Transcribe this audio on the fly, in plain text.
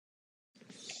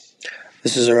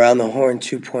This is Around the Horn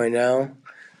 2.0.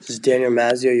 This is Daniel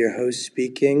Mazzio, your host,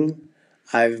 speaking.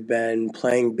 I've been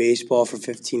playing baseball for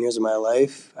 15 years of my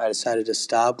life. I decided to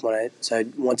stop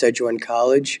once I joined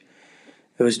college.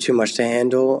 It was too much to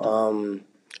handle.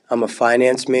 I'm a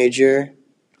finance major.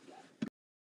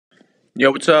 Yo,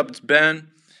 what's up? It's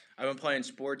Ben. I've been playing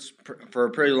sports for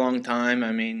a pretty long time.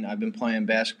 I mean, I've been playing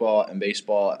basketball and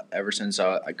baseball ever since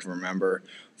I can remember.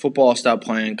 Football, I stopped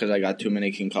playing because I got too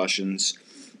many concussions.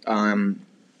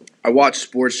 I watch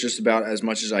sports just about as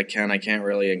much as I can. I can't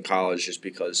really in college just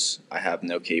because I have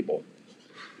no cable.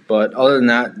 But other than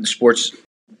that, sports.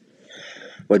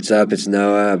 What's up? It's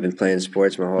Noah. I've been playing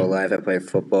sports my whole life. I played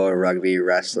football, rugby,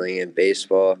 wrestling, and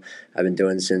baseball. I've been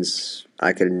doing since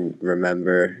I can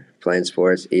remember playing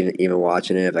sports, even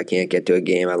watching it. If I can't get to a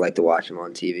game, I like to watch them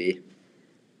on TV.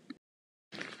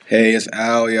 Hey, it's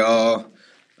Al, y'all.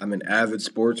 I'm an avid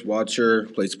sports watcher.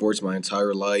 Played sports my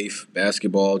entire life.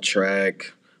 Basketball,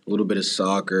 track, a little bit of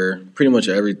soccer, pretty much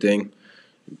everything.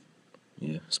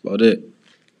 Yeah, that's about it.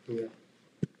 Yeah.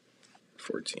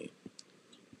 14.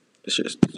 It's just